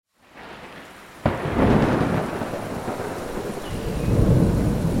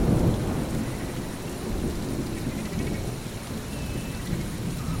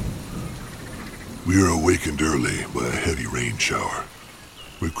We are awakened early by a heavy rain shower.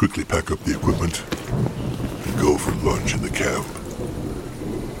 We quickly pack up the equipment and go for lunch in the camp.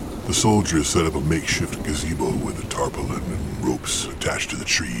 The soldiers set up a makeshift gazebo with a tarpaulin and ropes attached to the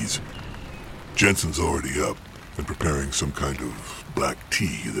trees. Jensen's already up and preparing some kind of black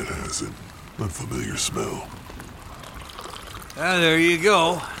tea that has an unfamiliar smell. There you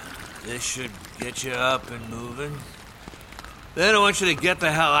go. This should get you up and moving. Then I want you to get the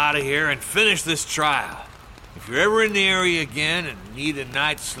hell out of here and finish this trial. If you're ever in the area again and need a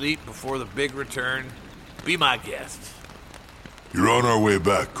night's sleep before the big return, be my guest. You're on our way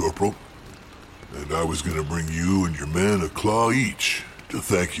back, Corporal. And I was gonna bring you and your men a claw each to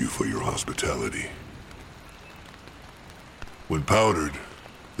thank you for your hospitality. When powdered,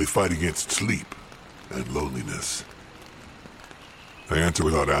 they fight against sleep and loneliness. I answer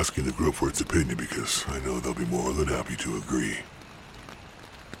without asking the group for its opinion because I know they'll be more than happy to agree.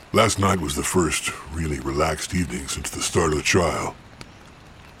 Last night was the first really relaxed evening since the start of the trial,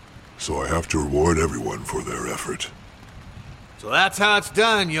 so I have to reward everyone for their effort. So that's how it's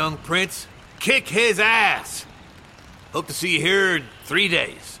done, young prince. Kick his ass. Hope to see you here in 3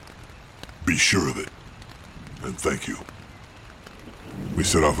 days. Be sure of it, and thank you. We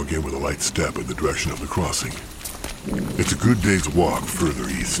set off again with a light step in the direction of the crossing. It's a good day's walk further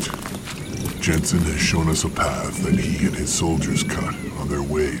east. Jensen has shown us a path that he and his soldiers cut on their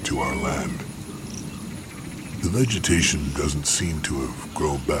way to our land. The vegetation doesn't seem to have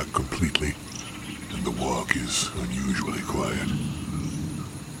grown back completely, and the walk is unusually quiet.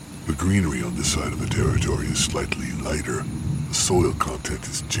 The greenery on this side of the territory is slightly lighter. The soil content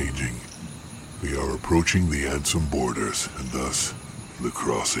is changing. We are approaching the Ansem borders, and thus, the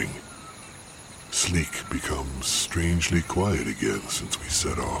crossing. Sleek becomes strangely quiet again since we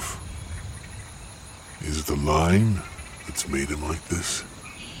set off. Is it the line that's made him like this?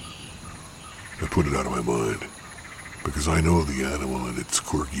 I put it out of my mind, because I know the animal and its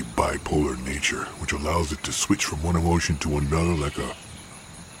quirky bipolar nature, which allows it to switch from one emotion to another like a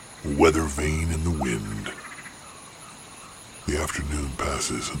weather vane in the wind. The afternoon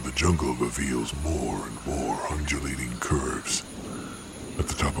passes and the jungle reveals more and more undulating curves. At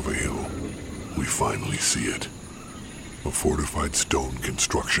the top of a hill, we finally see it. A fortified stone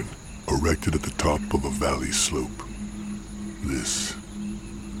construction, erected at the top of a valley slope. This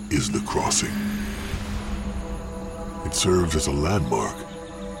is the crossing. It serves as a landmark,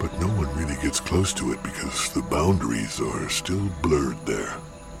 but no one really gets close to it because the boundaries are still blurred there.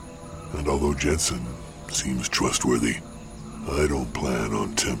 And although Jensen seems trustworthy, I don't plan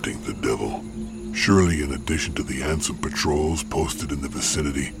on tempting the devil. Surely in addition to the Ansem patrols posted in the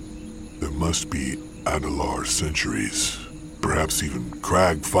vicinity, there must be Adalar sentries, perhaps even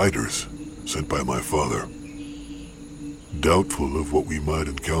Crag fighters sent by my father. Doubtful of what we might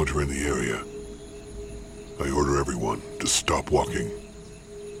encounter in the area, I order everyone to stop walking.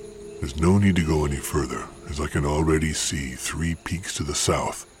 There's no need to go any further, as I can already see 3 peaks to the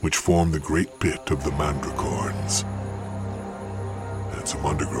south, which form the great pit of the Mandricorns. And some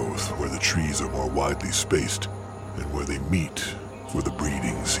undergrowth where the trees are more widely spaced, and where they meet for the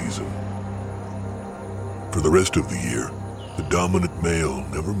breeding season. For the rest of the year, the dominant male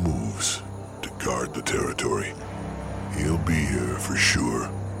never moves to guard the territory. He'll be here for sure,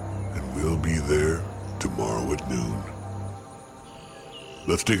 and we'll be there tomorrow at noon.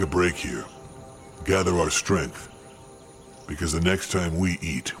 Let's take a break here, gather our strength, because the next time we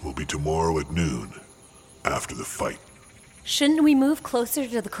eat will be tomorrow at noon, after the fight. Shouldn't we move closer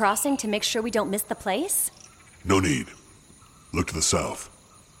to the crossing to make sure we don't miss the place? No need. Look to the south.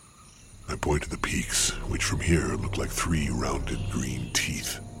 I point to the peaks, which from here look like 3 rounded green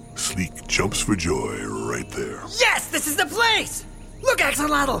teeth. Sleek jumps for joy right there. Yes, this is the place! Look,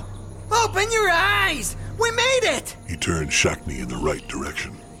 Axolotl! Open your eyes! We made it! He turns Shackney in the right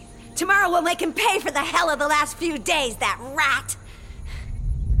direction. Tomorrow we'll make him pay for the hell of the last few days, that rat!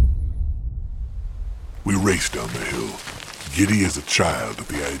 We race down the hill, giddy as a child at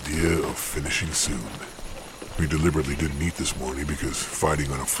the idea of finishing soon. We deliberately didn't eat this morning because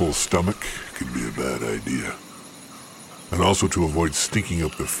fighting on a full stomach could be a bad idea. And also to avoid stinking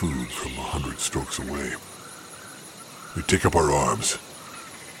up the food from 100 strokes away. We take up our arms,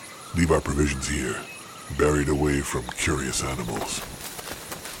 leave our provisions here, buried away from curious animals.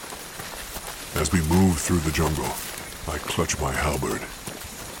 As we move through the jungle, I clutch my halberd,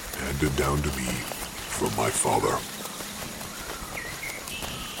 handed down to me from my father.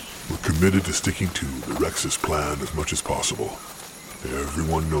 We're committed to sticking to the Rex's plan as much as possible.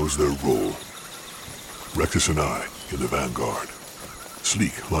 Everyone knows their role. Rexus and I in the vanguard.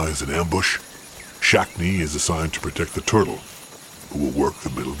 Sleek lies in ambush. Shackney is assigned to protect the turtle, who will work the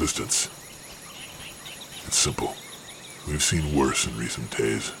middle distance. It's simple. We've seen worse in recent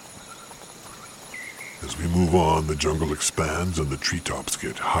days. As we move on, the jungle expands and the treetops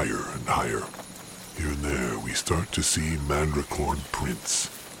get higher and higher. Here and there, we start to see Mandricorn prints,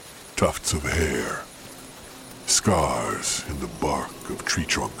 tufts of hair, scars in the bark of tree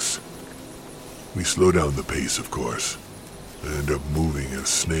trunks. We slow down the pace, of course, and end up moving at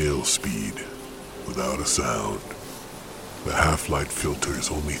snail speed, without a sound. The half-light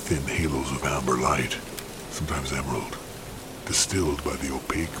filters only thin halos of amber light, sometimes emerald, distilled by the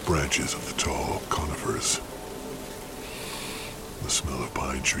opaque branches of the tall conifers. The smell of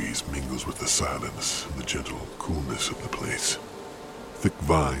pine trees mingles with the silence and the gentle coolness of the place. Thick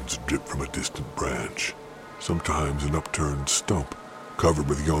vines drip from a distant branch. Sometimes an upturned stump, covered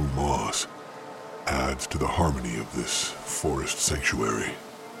with young moss, adds to the harmony of this forest sanctuary.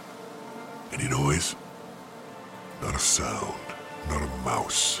 Any noise? Not a sound, not a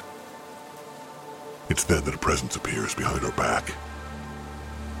mouse. It's then that a presence appears behind our back.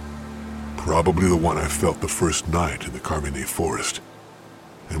 Probably the one I felt the first night in the Carmine forest,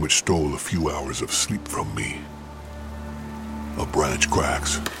 and which stole a few hours of sleep from me. A branch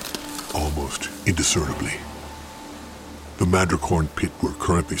cracks, almost indiscernibly. The Mandricorn pit we're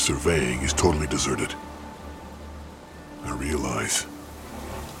currently surveying is totally deserted. I realize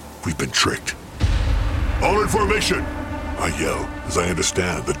we've been tricked. All in formation! I yell as I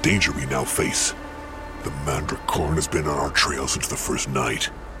understand the danger we now face. The Mandricorn has been on our trail since the first night,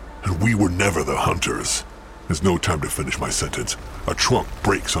 and we were never the hunters. There's no time to finish my sentence. A trunk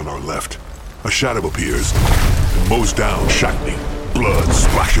breaks on our left. A shadow appears and mows down Shackney. Blood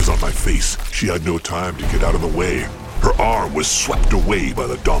splashes on my face. She had no time to get out of the way. Her arm was swept away by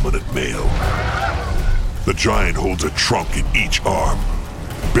the dominant male. The giant holds a trunk in each arm.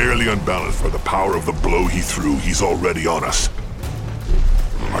 Barely unbalanced by the power of the blow he threw, he's already on us.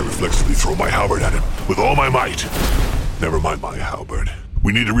 I reflexively throw my halberd at him with all my might. Never mind my halberd.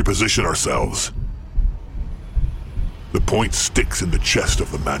 We need to reposition ourselves. The point sticks in the chest of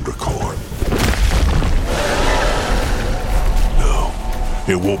the Mandricorn. No,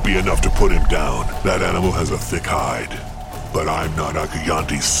 it won't be enough to put him down. That animal has a thick hide. But I'm not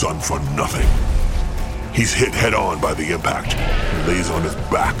Akayanti's son for nothing. He's hit head-on by the impact and lays on his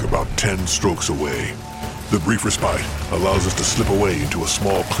back about 10 strokes away. The brief respite allows us to slip away into a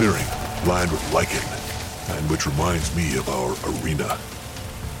small clearing lined with lichen, and which reminds me of our arena.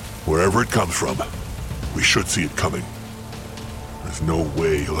 Wherever it comes from, we should see it coming. There's no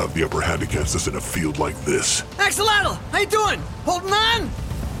way he'll have the upper hand against us in a field like this. Axolotl, how you doing? Holding on?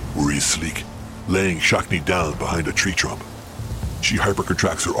 Worries Sleek, laying Shackney down behind a tree trunk. She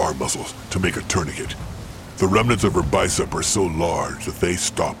hypercontracts her arm muscles to make a tourniquet. The remnants of her bicep are so large that they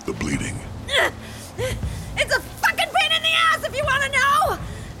stop the bleeding. It's a fucking pain in the ass if you want to know!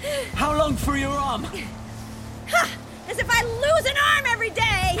 How long for your arm? As if I lose an arm every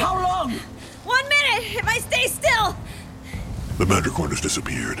day! How long? 1 minute if I stay still! The Mandricorn has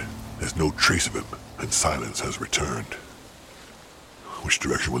disappeared. There's no trace of him, and silence has returned. Which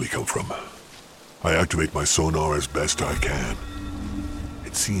direction will he come from? I activate my sonar as best I can.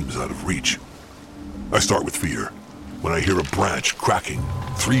 It seems out of reach. I start with fear when I hear a branch cracking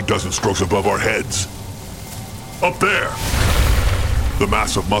 36 strokes above our heads. Up there! The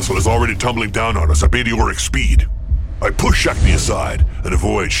mass of muscle is already tumbling down on us at meteoric speed. I push Shackney aside and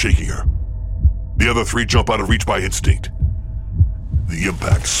avoid shaking her. The other 3 jump out of reach by instinct. The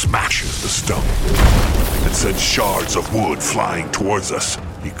impact smashes the stump and sends shards of wood flying towards us.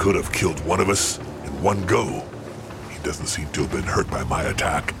 He could have killed one of us in one go. He doesn't seem to have been hurt by my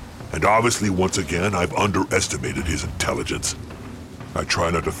attack, and obviously once again I've underestimated his intelligence. I try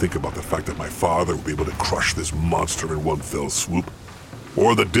not to think about the fact that my father will be able to crush this monster in one fell swoop,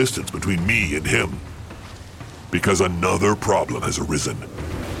 or the distance between me and him. Because another problem has arisen.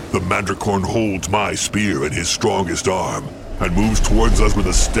 The Mandricorn holds my spear in his strongest arm, and moves towards us with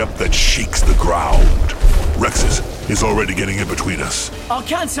a step that shakes the ground. Rexus is already getting in between us.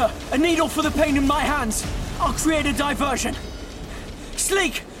 Arkansa, a needle for the pain in my hands. I'll create a diversion.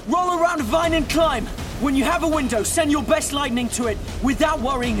 Sleek, roll around a vine and climb. When you have a window, send your best lightning to it without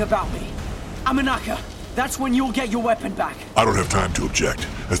worrying about me. Amanaka, that's when you'll get your weapon back. I don't have time to object,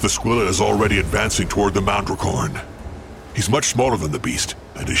 as the Squilla is already advancing toward the Mandricorn. He's much smaller than the beast,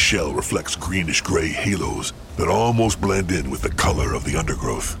 and his shell reflects greenish-gray halos that almost blend in with the color of the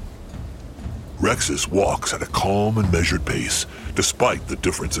undergrowth. Rexus walks at a calm and measured pace, despite the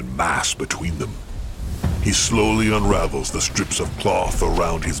difference in mass between them. He slowly unravels the strips of cloth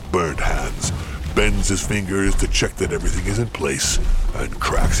around his burned hands, bends his fingers to check that everything is in place, and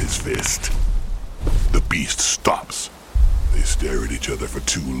cracks his fist. The beast stops. They stare at each other for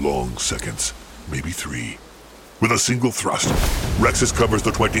 2 long seconds. maybe 3. With a single thrust, Rexus covers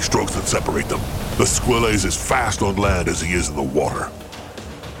the 20 strokes that separate them. The Squilla is as fast on land as he is in the water.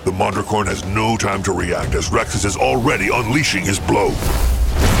 The Mandricorn has no time to react as Rexus is already unleashing his blow.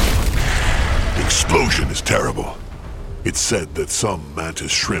 The explosion is terrible. It's said that some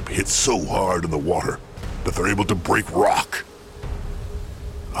mantis shrimp hit so hard in the water that they're able to break rock.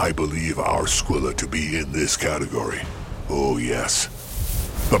 I believe our Squilla to be in this category. Oh yes.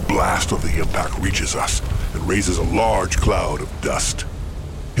 The blast of the impact reaches us and raises a large cloud of dust.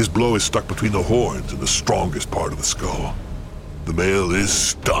 His blow is stuck between the horns and the strongest part of the skull. The male is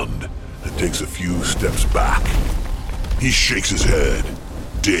stunned and takes a few steps back. He shakes his head,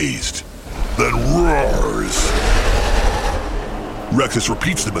 dazed, then roars. Rexus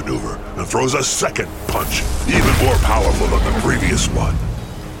repeats the maneuver and throws a second punch, even more powerful than the previous one.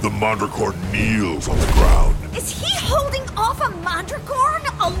 The Mandricorn kneels on the ground. Is he holding off a Mandricorn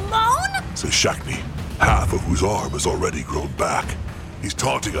alone? Says Shackney, half of whose arm has already grown back. He's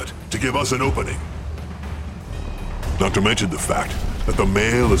taunting it to give us an opening. Not to mention the fact that the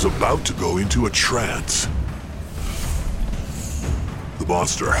male is about to go into a trance. The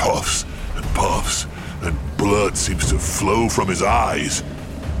monster huffs and puffs, and blood seems to flow from his eyes,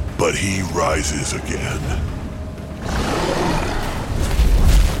 but he rises again.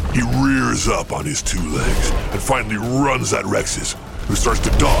 He rears up on his 2 legs and finally runs at Rexus, who starts to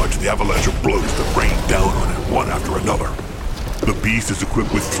dodge the avalanche of blows that rain down on him one after another. The beast is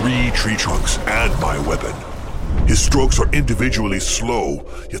equipped with 3 tree trunks and my weapon. His strokes are individually slow,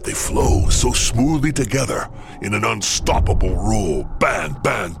 yet they flow so smoothly together in an unstoppable roll. Bang,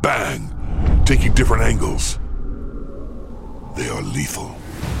 bang, bang, taking different angles. They are lethal.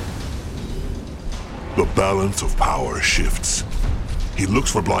 The balance of power shifts. He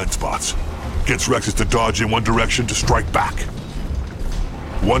looks for blind spots, gets Rexus to dodge in one direction to strike back.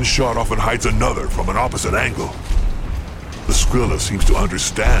 One shot often hides another from an opposite angle. The Squilla seems to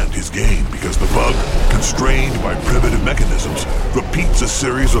understand his game because the bug, constrained by primitive mechanisms, repeats a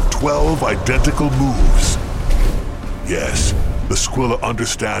series of 12 identical moves. Yes, the Squilla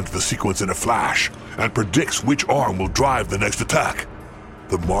understands the sequence in a flash and predicts which arm will drive the next attack.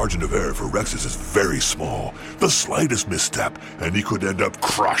 The margin of error for Rexus is very small. The slightest misstep, and he could end up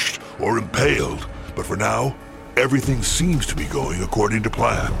crushed or impaled. But for now, everything seems to be going according to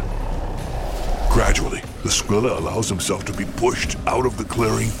plan. Gradually, the Squilla allows himself to be pushed out of the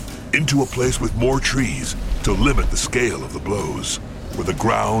clearing into a place with more trees to limit the scale of the blows, where the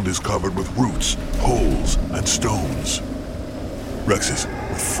ground is covered with roots, holes, and stones. Rexus,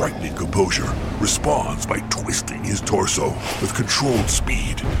 with frightening composure, responds by twisting his torso with controlled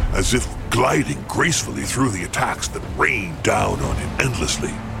speed, as if gliding gracefully through the attacks that rain down on him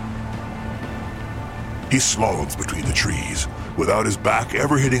endlessly. He slaloms between the trees, without his back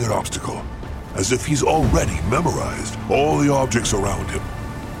ever hitting an obstacle, as if he's already memorized all the objects around him.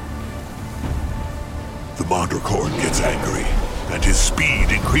 The Mandricorn gets angry, and his speed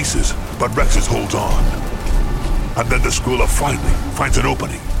increases, but Rexus holds on. And then the Squilla finally finds an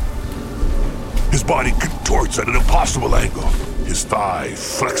opening. His body contorts at an impossible angle. His thigh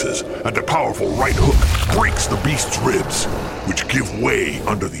flexes, and a powerful right hook breaks the beast's ribs, which give way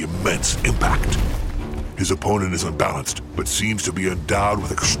under the immense impact. His opponent is unbalanced, but seems to be endowed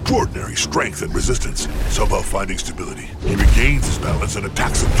with extraordinary strength and resistance, somehow finding stability. He regains his balance and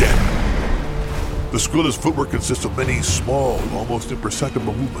attacks again. The Squilla's footwork consists of many small, almost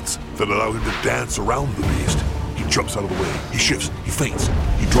imperceptible movements that allow him to dance around the beast. He jumps out of the way, he shifts, he feints,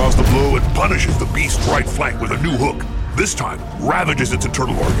 he draws the blow and punishes the beast's right flank with a new hook. This time, ravages its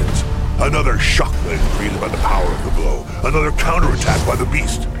internal organs. Another shockwave created by the power of the blow. Another counterattack by the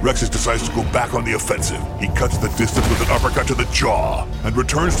beast. Rexus decides to go back on the offensive. He cuts the distance with an uppercut to the jaw and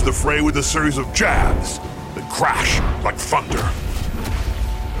returns to the fray with a series of jabs that crash like thunder.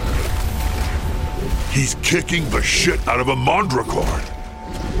 He's kicking the shit out of a Mandricorn.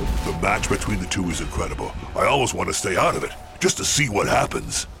 The match between the two is incredible. I almost want to stay out of it, just to see what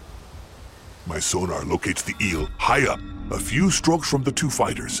happens. My sonar locates the eel high up, a few strokes from the 2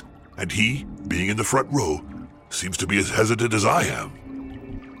 fighters, and he, being in the front row, seems to be as hesitant as I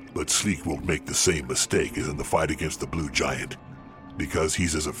am. But Sleek won't make the same mistake as in the fight against the Blue Giant, because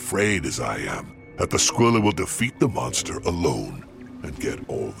he's as afraid as I am that the Squilla will defeat the monster alone and get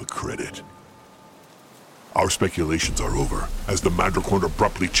all the credit. Our speculations are over, as the Mandricorn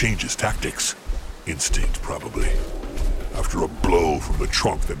abruptly changes tactics. Instinct, probably. After a blow from the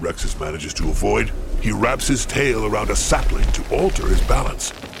trunk that Rexus manages to avoid, he wraps his tail around a sapling to alter his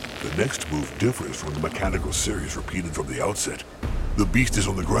balance. The next move differs from the mechanical series repeated from the outset. The beast is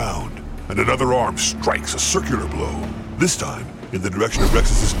on the ground, and another arm strikes a circular blow, this time in the direction of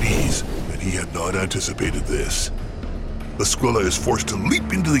Rexus's knees, and and he had not anticipated this. The Squilla is forced to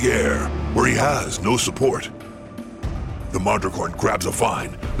leap into the air, where he has no support. The Mandricorn grabs a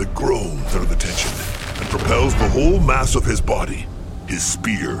vine that groans under the tension and propels the whole mass of his body. His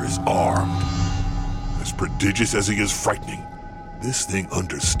spear is armed. As prodigious as he is frightening, this thing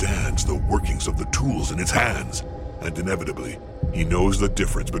understands the workings of the tools in its hands, and inevitably, he knows the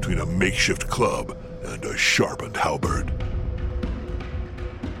difference between a makeshift club and a sharpened halberd.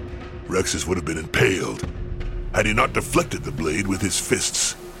 Rexus would have been impaled had he not deflected the blade with his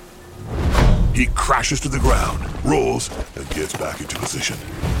fists. He crashes to the ground, rolls, and gets back into position.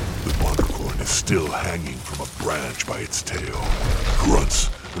 The Mandricorn is still hanging from a branch by its tail, grunts,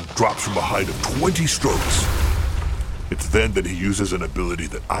 and drops from a height of 20 strokes. It's then that he uses an ability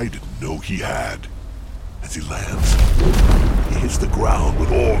that I didn't know he had. As he lands, he hits the ground with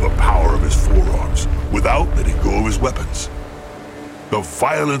all the power of his forearms, without letting go of his weapons. The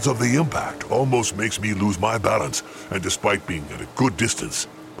violence of the impact almost makes me lose my balance, and despite being at a good distance,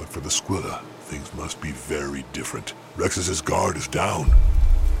 but for the Squilla, things must be very different. Rexus's guard is down.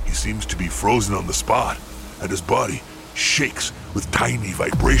 He seems to be frozen on the spot, and his body shakes with tiny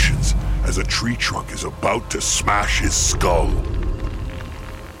vibrations as a tree trunk is about to smash his skull.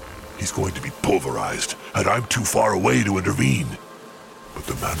 He's going to be pulverized, and I'm too far away to intervene. But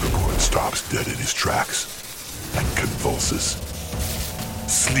the Mandricorn stops dead in his tracks and convulses.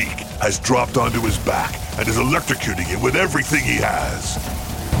 Sleek has dropped onto his back and is electrocuting him with everything he has.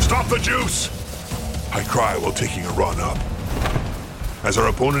 Stop the juice! I cry while taking a run up. As our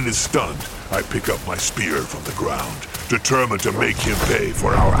opponent is stunned, I pick up my spear from the ground, determined to make him pay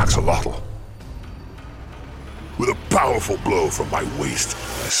for our axolotl. With a powerful blow from my waist,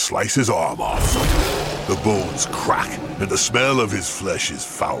 I slice his arm off. The bones crack, and the smell of his flesh is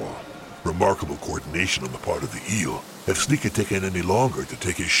foul. Remarkable coordination on the part of the eel. If Sleek had taken any longer to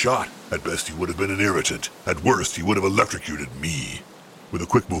take his shot, at best he would have been an irritant. At worst, he would have electrocuted me. With a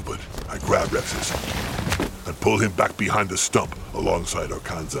quick movement, I grab Rexus and pull him back behind the stump alongside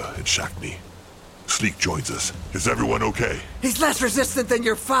Arkanza and Shakni. Sleek joins us. Is everyone okay? He's less resistant than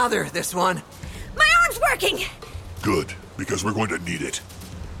your father, this one. My arm's working! Good, because we're going to need it.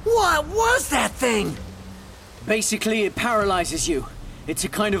 What was that thing? Basically, it paralyzes you. It's a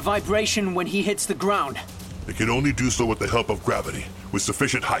kind of vibration when he hits the ground. It can only do so with the help of gravity, with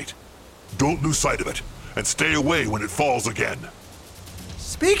sufficient height. Don't lose sight of it, and stay away when it falls again.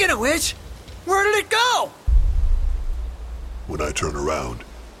 Speaking of which, where did it go? When I turn around,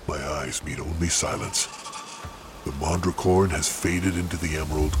 my eyes meet only silence. The Mandricorn has faded into the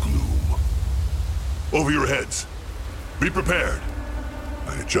emerald gloom. Over your heads. Be prepared.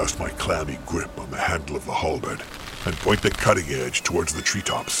 I adjust my clammy grip on the handle of the halberd and point the cutting edge towards the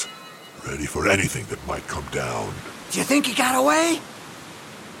treetops, ready for anything that might come down. Do you think he got away?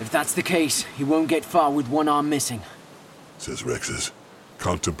 If that's the case, he won't get far with one arm missing, says Rexus,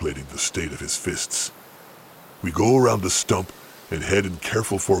 contemplating the state of his fists. We go around the stump and head in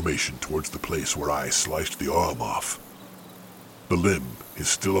careful formation towards the place where I sliced the arm off. The limb is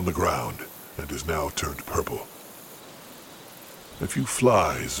still on the ground and is now turned purple. A few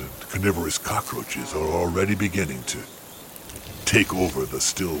flies and carnivorous cockroaches are already beginning to take over the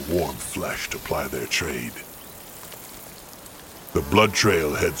still warm flesh to ply their trade. The blood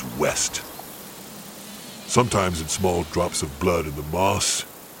trail heads west, sometimes in small drops of blood in the moss,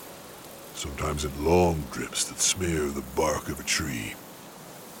 sometimes in long drips that smear the bark of a tree.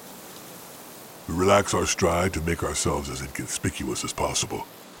 We relax our stride to make ourselves as inconspicuous as possible,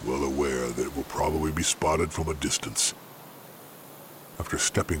 well aware that it will probably be spotted from a distance. After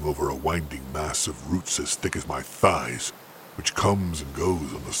stepping over a winding mass of roots as thick as my thighs, which comes and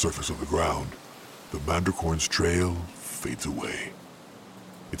goes on the surface of the ground, the Mandricorn's trail fades away.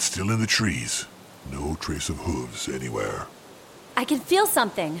 It's still in the trees, no trace of hooves anywhere. I can feel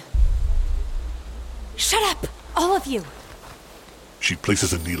something. Shut up, all of you. She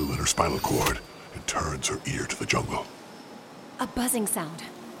places a needle in her spinal cord and turns her ear to the jungle. A buzzing sound.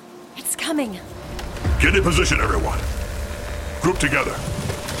 It's coming. Get in position, everyone. Group together.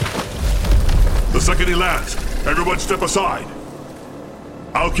 The second he lands, everyone step aside.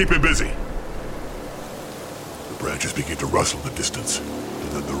 I'll keep him busy. The branches begin to rustle in the distance,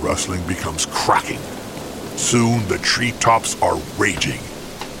 and then the rustling becomes cracking. Soon the treetops are raging.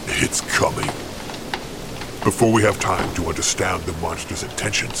 It's coming. Before we have time to understand the monster's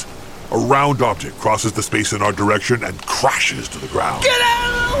intentions, a round object crosses the space in our direction and crashes to the ground. Get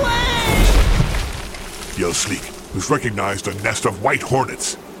out of the way! Yells Sleek, who's recognized a nest of white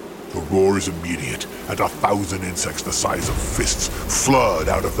hornets. The roar is immediate, and 1,000 insects the size of fists flood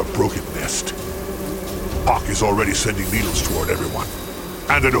out of the broken nest. Hawk is already sending needles toward everyone.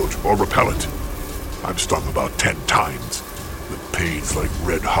 antidote or repellent. I'm stung about 10 times. The pain's like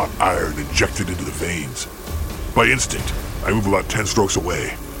red-hot iron injected into the veins. By instinct, I move about 10 strokes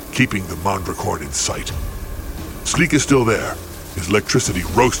away, keeping the Mandricorn in sight. Sleek is still there. His electricity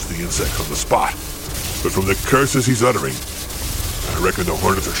roasts the insects on the spot. But from the curses he's uttering, I reckon the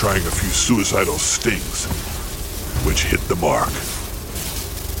hornets are trying a few suicidal stings, which hit the mark.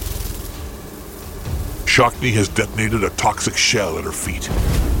 Shockney has detonated a toxic shell at her feet.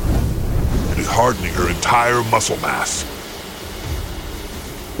 It is hardening her entire muscle mass.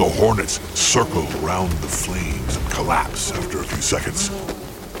 The hornets circle around the flames and collapse after a few seconds.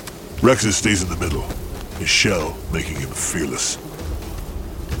 Rexus stays in the middle, his shell making him fearless.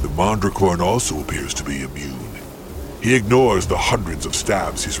 The Mandricorn also appears to be immune. He ignores the hundreds of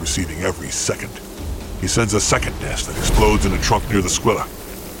stabs he's receiving every second. He sends a second nest that explodes in a trunk near the Squilla.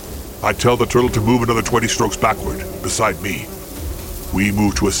 I tell the turtle to move another 20 strokes backward, beside me. We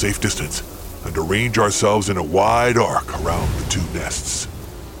move to a safe distance and arrange ourselves in a wide arc around the two nests.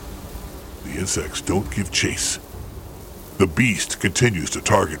 The insects don't give chase. The beast continues to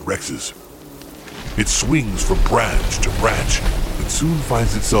target Rexes. It swings from branch to branch and soon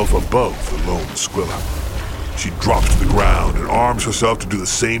finds itself above the lone Squilla. She drops to the ground and arms herself to do the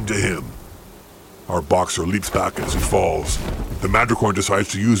same to him. Our boxer leaps back as he falls. The Mandricorn decides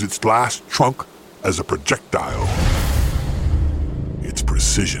to use its last trunk as a projectile. Its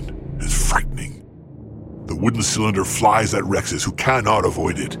precision is frightening. The wooden cylinder flies at Rexes, who cannot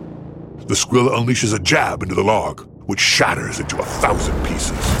avoid it. The Squilla unleashes a jab into the log, which shatters into 1,000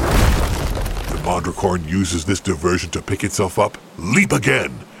 pieces. The Mandricorn uses this diversion to pick itself up, leap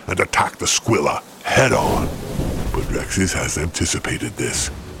again, and attack the Squilla head-on. But Rexes has anticipated this.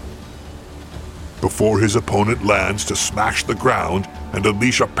 Before his opponent lands to smash the ground and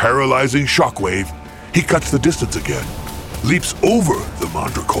unleash a paralyzing shockwave, he cuts the distance again, leaps over the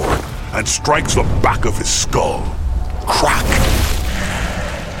Mandricorn, and strikes the back of his skull. Crack!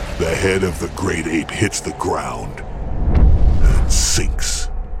 The head of the great ape hits the ground and sinks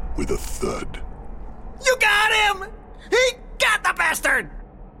with a thud. You got him! He got the bastard!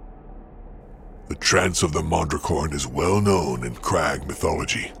 The trance of the Mandricorn is well known in Crag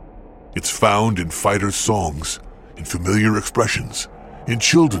mythology. It's found in fighters' songs, in familiar expressions, in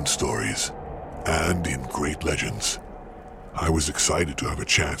children's stories, and in great legends. I was excited to have a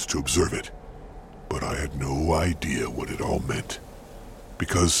chance to observe it, but I had no idea what it all meant.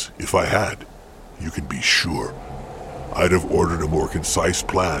 Because if I had, you can be sure, I'd have ordered a more concise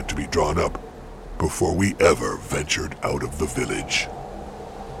plan to be drawn up before we ever ventured out of the village.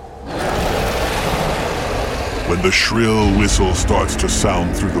 When the shrill whistle starts to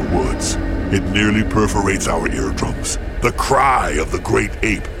sound through the woods, it nearly perforates our eardrums. The cry of the great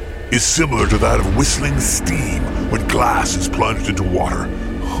ape is similar to that of whistling steam when glass is plunged into water,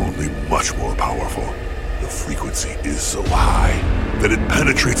 only much more powerful. The frequency is so high that it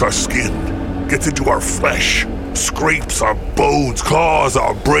penetrates our skin, gets into our flesh, scrapes our bones, claws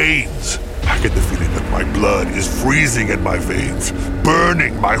our brains. I get the feeling that my blood is freezing in my veins,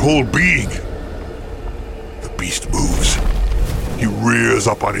 burning my whole being. The beast moves. He rears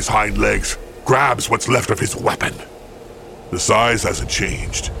up on his hind legs, grabs what's left of his weapon. The size hasn't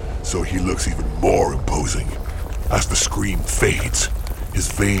changed, so he looks even more imposing. As the scream fades,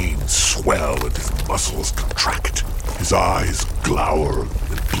 his veins swell and his muscles contract. His eyes glower,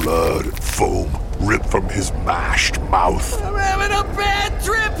 and blood and foam rip from his mashed mouth. I'm having a bad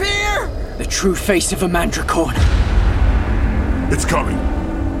trip here! The true face of a Mandricorn. It's coming.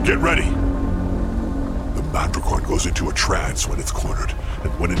 Get ready. The Mandricorn goes into a trance when it's cornered,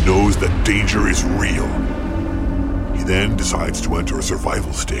 and when it knows that danger is real. He then decides to enter a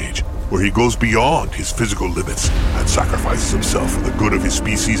survival stage, where he goes beyond his physical limits and sacrifices himself for the good of his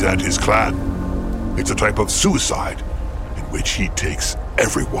species and his clan. It's a type of suicide in which he takes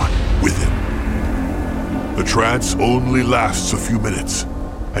everyone with him. The trance only lasts a few minutes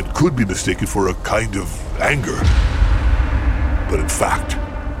and could be mistaken for a kind of anger. But in fact,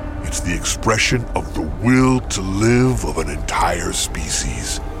 it's the expression of the will to live of an entire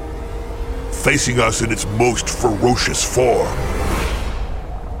species, facing us in its most ferocious form.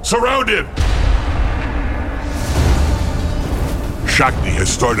 Surround him! Shockney has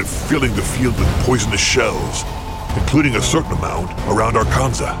started filling the field with poisonous shells, including a certain amount around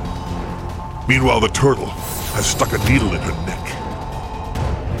Arkanza. Meanwhile, the turtle has stuck a needle in her neck.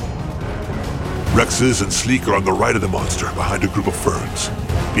 Rexes and Sleek are on the right of the monster, behind a group of ferns.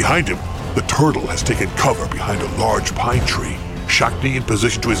 Behind him, the turtle has taken cover behind a large pine tree, Shockney in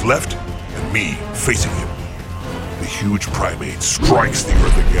position to his left, and me facing him. The huge primate strikes the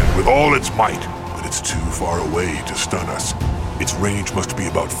earth again with all its might, but it's too far away to stun us. Its range must be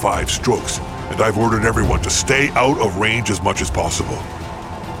about 5 strokes, and I've ordered everyone to stay out of range as much as possible.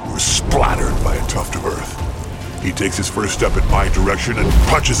 We're splattered by a tuft of earth. He takes his first step in my direction and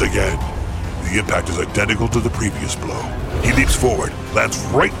punches again. The impact is identical to the previous blow. He leaps forward, lands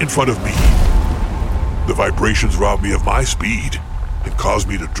right in front of me. The vibrations rob me of my speed and cause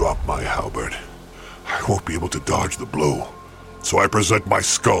me to drop my halberd. I won't be able to dodge the blow, so I present my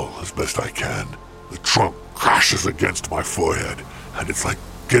skull as best I can. The trunk crashes against my forehead, and it's like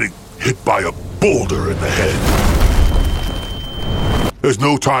getting hit by a boulder in the head. There's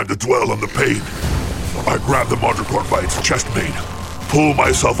no time to dwell on the pain. I grab the Mandricorn by its chest mane, pull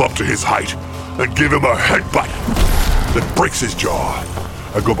myself up to his height, and give him a headbutt that breaks his jaw.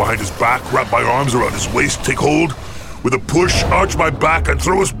 I go behind his back, wrap my arms around his waist, take hold. With a push, arch my back, and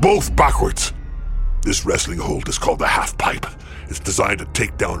throw us both backwards. This wrestling hold is called the half-pipe. It's designed to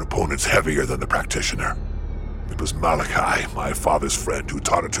take down opponents heavier than the practitioner. It was Malachi, my father's friend, who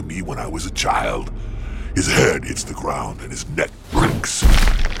taught it to me when I was a child. His head hits the ground, and his neck cracks.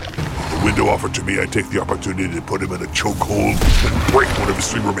 When the window offered to me, I take the opportunity to put him in a chokehold and break one of his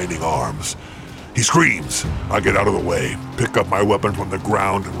 3 remaining arms. He screams. I get out of the way, pick up my weapon from the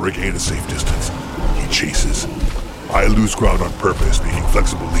ground, and regain a safe distance. He chases. I lose ground on purpose, making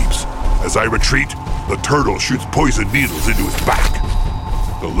flexible leaps. As I retreat, the turtle shoots poison needles into his back.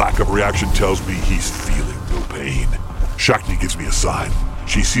 The lack of reaction tells me he's feeling no pain. Shakti gives me a sign.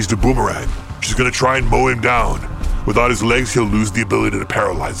 She sees the boomerang. She's gonna try and mow him down. Without his legs, he'll lose the ability to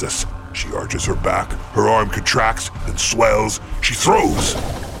paralyze us. She arches her back, her arm contracts and swells. She throws.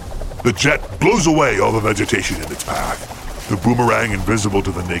 The jet blows away all the vegetation in its path. The boomerang, invisible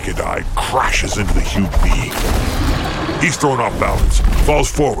to the naked eye, crashes into the huge being. He's thrown off balance, falls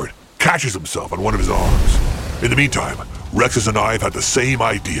forward, catches himself on one of his arms. In the meantime, Rexus and I have had the same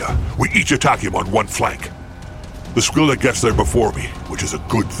idea. We each attack him on one flank. The Skrilla gets there before me, which is a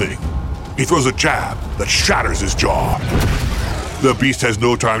good thing. He throws a jab that shatters his jaw. The beast has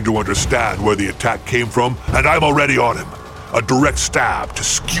no time to understand where the attack came from, and I'm already on him. A direct stab to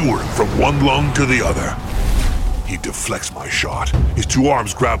skewer him from one lung to the other. He deflects my shot. His 2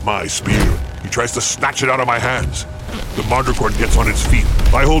 arms grab my spear. He tries to snatch it out of my hands. The Mandricorn gets on its feet.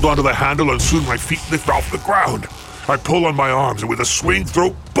 I hold onto the handle and soon my feet lift off the ground. I pull on my arms and with a swing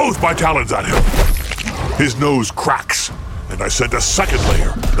throw both my talons at him. His nose cracks, and I send a second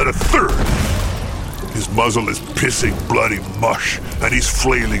layer, then a third. His muzzle is pissing bloody mush, and he's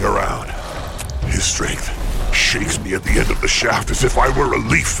flailing around. His strength shakes me at the end of the shaft as if I were a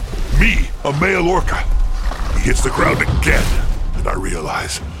leaf. Me, a male orca. He hits the ground again, and I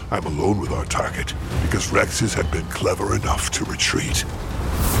realize I'm alone with our target because Rexus had been clever enough to retreat.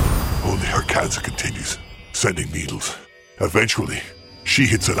 Only Arkansa continues, sending needles. Eventually, she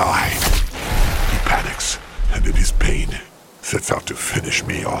hits an eye. He panics, and in his pain, sets out to finish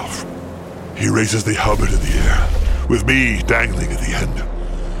me off. He raises the halberd in the air, with me dangling at the end.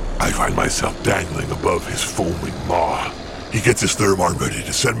 I find myself dangling above his foaming maw. He gets his third arm ready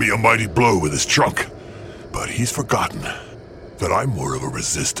to send me a mighty blow with his trunk. But he's forgotten that I'm more of a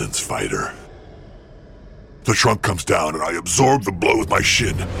resistance fighter. The trunk comes down and I absorb the blow with my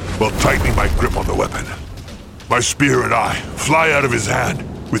shin while tightening my grip on the weapon. My spear and I fly out of his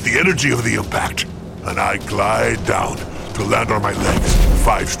hand with the energy of the impact, and I glide down to land on my legs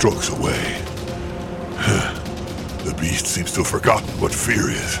 5 strokes away. The beast seems to have forgotten what fear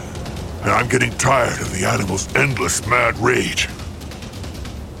is, and I'm getting tired of the animal's endless mad rage.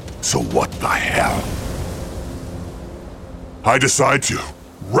 So what the hell? I decide to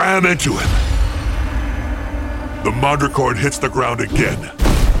ram into him. The Mandricorn hits the ground again.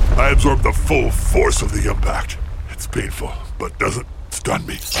 I absorb the full force of the impact. It's painful, but doesn't stun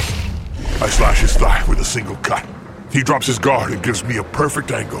me. I slash his thigh with a single cut. He drops his guard and gives me a perfect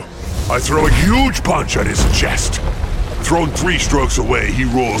angle. I throw a huge punch at his chest. Thrown 3 strokes away, he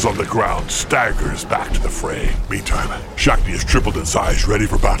rolls on the ground, staggers back to the fray. Meantime, Shakti has tripled in size, ready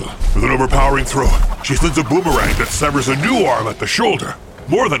for battle. With an overpowering throw, she slings a boomerang that severs a new arm at the shoulder.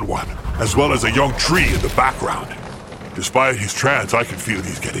 More than one, as well as a young tree in the background. Despite his trance, I can feel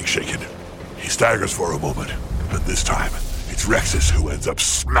he's getting shaken. He staggers for a moment, and this time, it's Rexus who ends up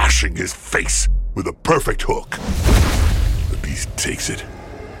smashing his face with a perfect hook. The beast takes it.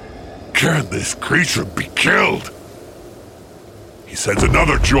 Can this creature be killed? He sends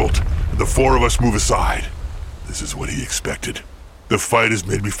another jolt, and the 4 of us move aside. This is what he expected. The fight has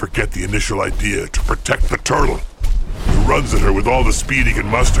made me forget the initial idea to protect the turtle. He runs at her with all the speed he can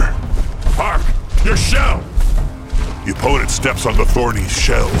muster. Hark! Your shell! The opponent steps on the thorny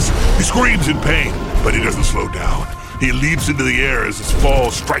shells. He screams in pain, but he doesn't slow down. He leaps into the air as his fall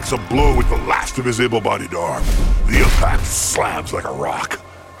strikes a blow with the last of his able-bodied arm. The impact slams like a rock.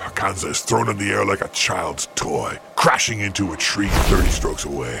 Arkanza is thrown in the air like a child's toy, crashing into a tree 30 strokes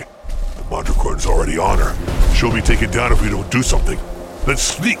away. The Mandricorn is already on her. She'll be taken down if we don't do something. Then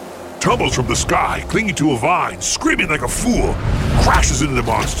Sleek tumbles from the sky, clinging to a vine, screaming like a fool, crashes into the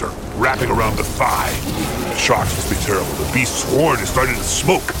monster, wrapping around the thigh. The shocks must be terrible. The beast's horn is starting to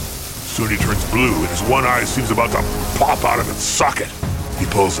smoke. Soon he turns blue, and his one eye seems about to pop out of its socket. He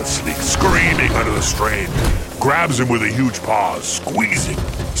pulls at Sleek, screaming under the strain, grabs him with a huge paw, squeezing.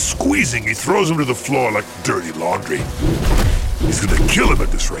 He throws him to the floor like dirty laundry. He's gonna kill him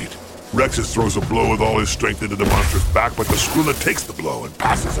at this rate. Rexus throws a blow with all his strength into the monster's back, but the Skrilla takes the blow and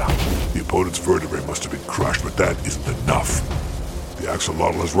passes out. The opponent's vertebrae must have been crushed, but that isn't enough. The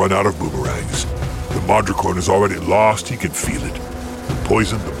axolotl has run out of boomerangs. The Mandricorn is already lost. He can feel it. The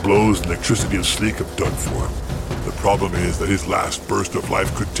poison, the blows, and electricity of Sleek have done for him. The problem is that his last burst of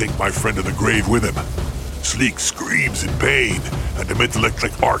life could take my friend to the grave with him. Sleek screams in pain and emits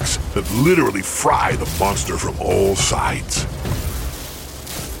electric arcs that literally fry the monster from all sides.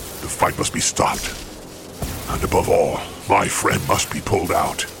 The fight must be stopped. And above all, my friend must be pulled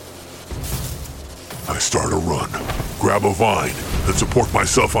out. I start a run, grab a vine, then support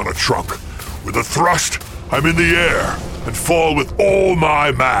myself on a trunk. With a thrust, I'm in the air and fall with all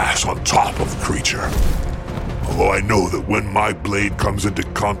my mass on top of the creature. Although I know that when my blade comes into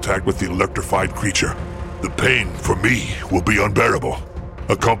contact with the electrified creature, the pain for me will be unbearable,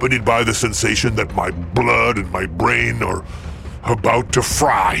 accompanied by the sensation that my blood and my brain are about to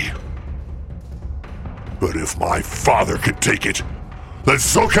fry. But if my father can take it, then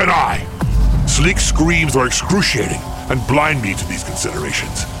so can I! Sleek's screams are excruciating and blind me to these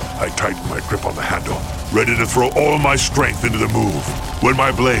considerations. I tighten my grip on the handle, ready to throw all my strength into the move. When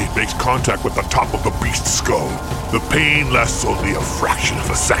my blade makes contact with the top of the beast's skull, the pain lasts only a fraction of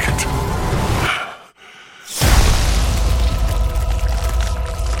a second.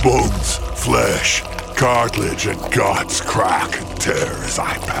 Bones, flesh, cartilage, and guts crack and tear as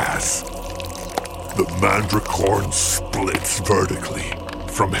I pass. The Mandricorn splits vertically,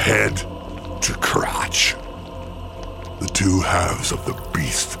 from head to crotch. The two halves of the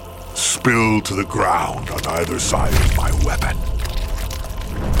beast spill to the ground on either side of my weapon.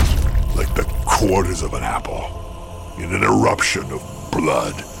 Like the quarters of an apple, in an eruption of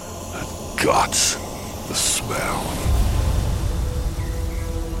blood and guts, the smell.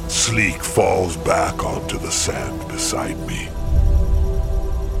 Sleek falls back onto the sand beside me.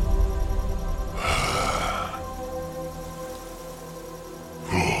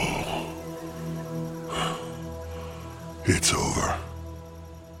 It's over.